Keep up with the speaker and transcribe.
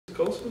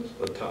coasters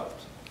or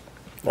tops?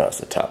 No, it's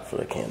the top for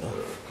the candle.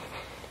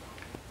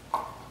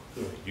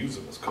 Use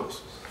them as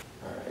coasters.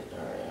 All right.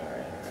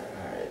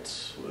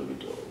 What are we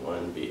doing?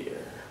 One beer.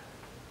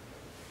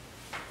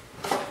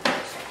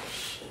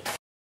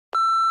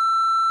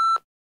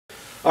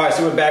 All right,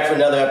 so we're back for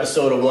another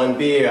episode of One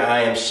Beer.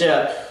 I am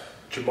Shep.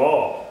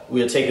 Jamal.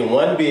 We are taking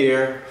one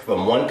beer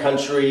from one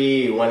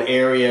country, one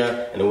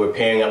area, and then we're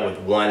pairing up with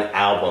one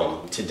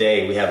album.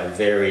 Today we have a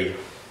very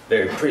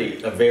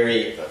pretty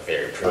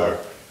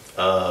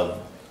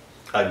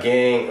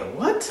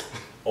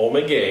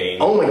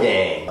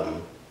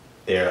Ommegang.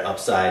 They're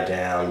upside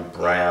down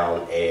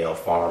brown ale,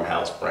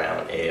 farmhouse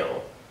brown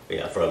ale.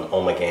 Yeah, from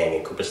Ommegang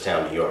in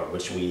Cooperstown, New York,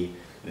 which we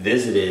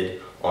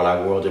visited on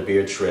our World of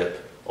Beer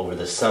trip over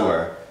the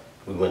summer.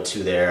 We went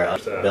to their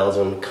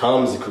Belgium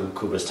comes to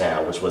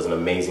Cooperstown, which was an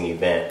amazing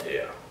event.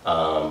 Yeah. A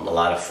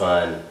lot of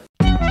fun.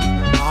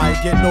 I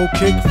get no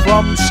kick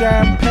from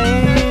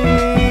champagne.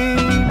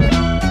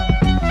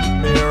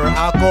 Mere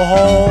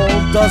alcohol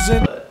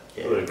doesn't. But,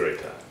 yeah, Really a great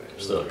time, man.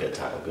 Still a good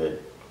time.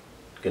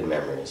 Good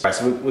memories. All right,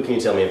 so what can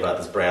you tell me about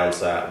this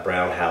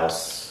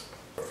farmhouse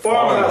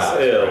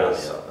ale,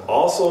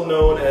 also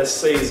known as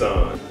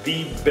Saison,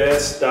 the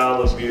best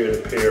style of beer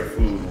to pair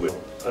food with.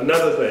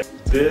 Another thing,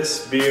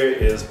 this beer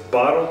is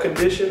bottle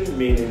conditioned,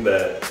 meaning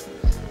that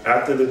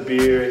after the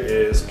beer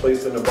is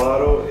placed in the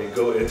bottle,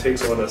 it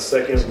takes on a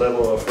second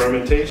level of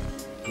fermentation.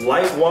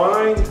 Like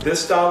wine, this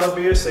style of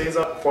beer,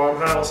 Saison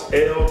Farmhouse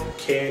Ale,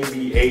 can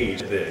be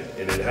aged then,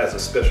 and it has a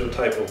special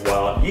type of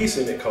wild yeast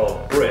in it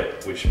called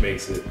Brett, which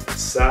makes it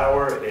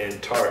sour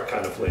and tart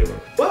kind of flavor.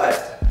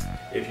 But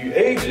if you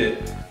age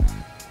it,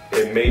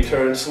 it may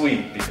turn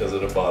sweet because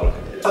of the bottle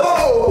condition.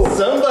 Oh!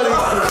 Somebody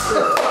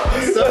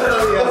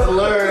has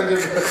learned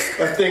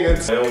a thing or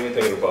two. What do you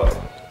think of the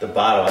bottle? The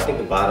bottle, I think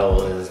the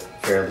bottle is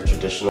fairly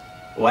traditional.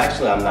 Well,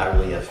 actually, I'm not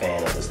really a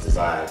fan of this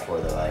design for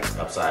the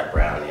upside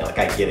brown. Like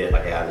I get it,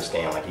 I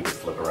understand, you can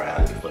flip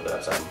around, you can flip it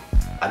upside.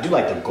 I do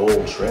like the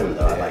gold trim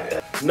though. I like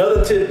that.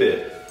 Another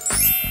tidbit: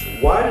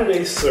 why do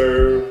they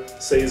serve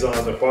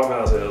saisons and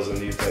farmhouse ales in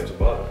these types of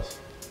bottles?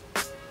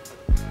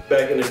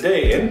 Back in the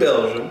day, in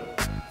Belgium,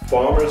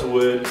 farmers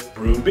would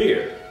brew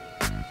beer.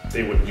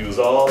 They would use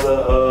all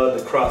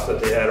the crops that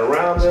they had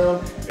around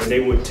them, and they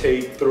would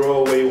take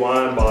throwaway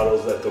wine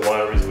bottles that the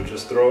wineries would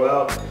just throw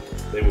out.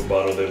 They would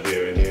bottle their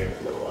beer in here.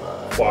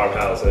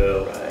 Farmhouse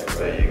ale. Right.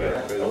 There you go.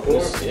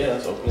 Yeah,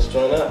 let's open this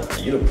joint up.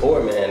 You the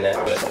poor man now.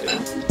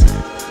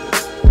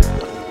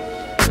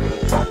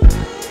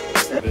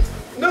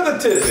 Another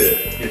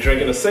tidbit. You're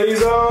drinking a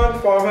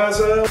Saison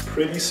Farmhouse ale.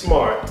 Pretty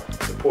smart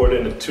to pour it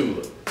in a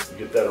tulip. You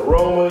get that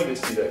aroma, you can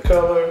see that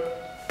color.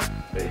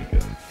 There you go.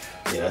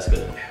 Yeah, that's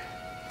good.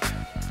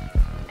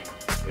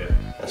 Yeah.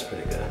 That's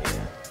pretty good,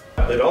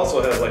 yeah. It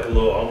also has a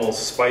little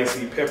almost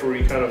spicy,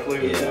 peppery kind of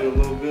flavor to it a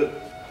little bit.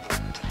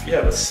 You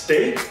have a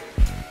steak.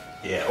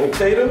 Yeah.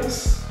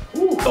 Potatoes.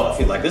 Ooh. Oh, I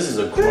feel like this is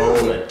a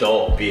grown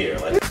adult beer.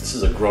 This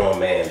is a grown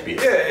man's beer.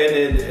 Yeah,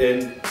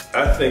 and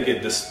I think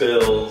it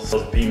dispels the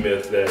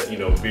myth that,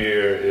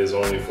 beer is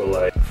only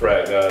for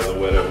frat guys or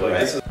whatever.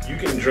 You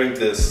can drink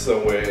this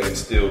somewhere and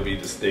still be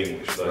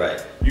distinguished.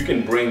 Right. You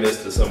can bring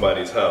this to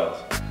somebody's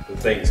house for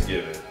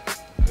Thanksgiving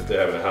if they're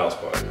having a house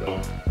party.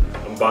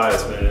 I'm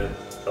biased, man.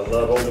 I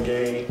love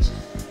Ommegang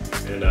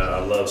and I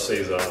love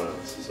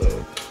Saisons.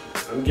 So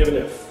I'm giving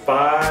it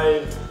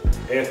 5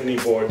 Anthony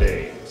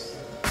Bourdains.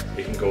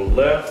 It can go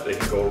left, it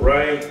can go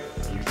right.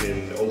 You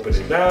can open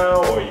it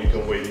now or you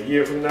can wait a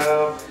year from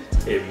now.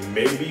 It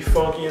may be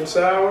funky and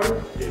sour.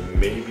 It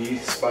may be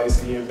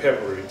spicy and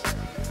peppery.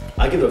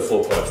 I give it a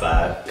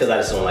 4.5 because I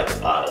just don't like the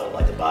bottle.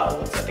 The bottle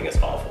looks, I think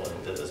it's awful.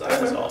 The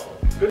design is awful.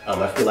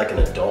 I feel like an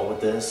adult with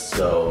this,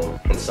 so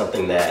it's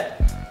something that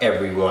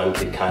everyone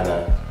could kind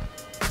of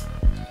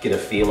get a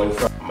feeling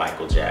from.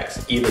 Michael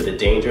Jackson, either the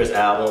Dangerous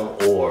album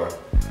or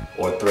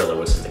Thriller,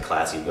 which is the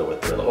classy bill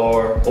with Thriller,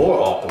 or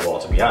Off the Wall,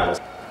 to be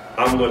honest.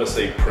 I'm gonna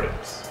say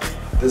Prince.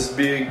 This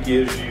beer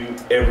gives you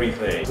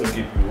everything. It's gonna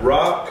give you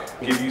rock,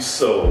 give you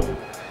soul.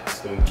 It's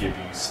gonna give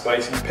you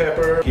spicy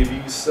pepper, give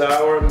you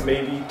sour,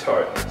 maybe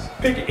tartness.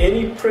 Pick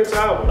any Prince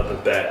album of the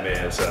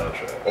Batman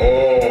soundtrack.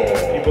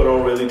 Oh. People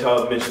don't really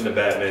mention the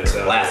Batman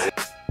soundtrack. Classic.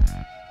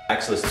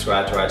 Actually,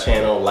 subscribe to our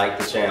channel, like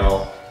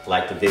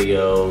the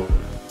video.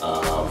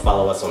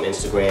 Follow us on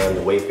Instagram,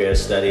 The Wayfair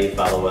Study.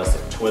 Follow us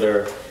on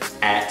Twitter,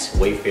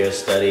 @Wayfair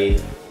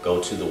Study. Go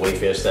to the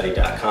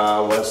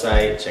wayfairstudy.com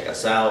website. Check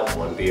us out.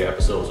 One Beer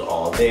episodes are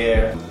all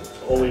there.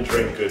 Only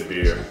drink good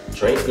beer.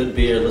 Drink good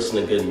beer, listen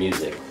to good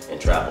music, and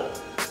travel.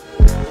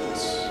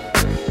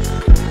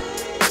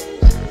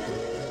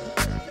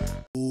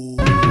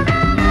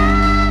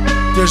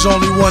 There's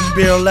only one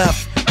beer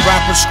left.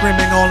 Rappers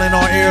screaming all in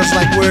our ears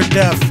like we're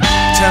deaf.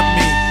 Tempt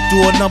me,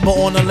 do a number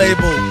on a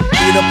label.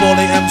 Beat up all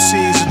the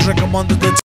MCs and drink them under the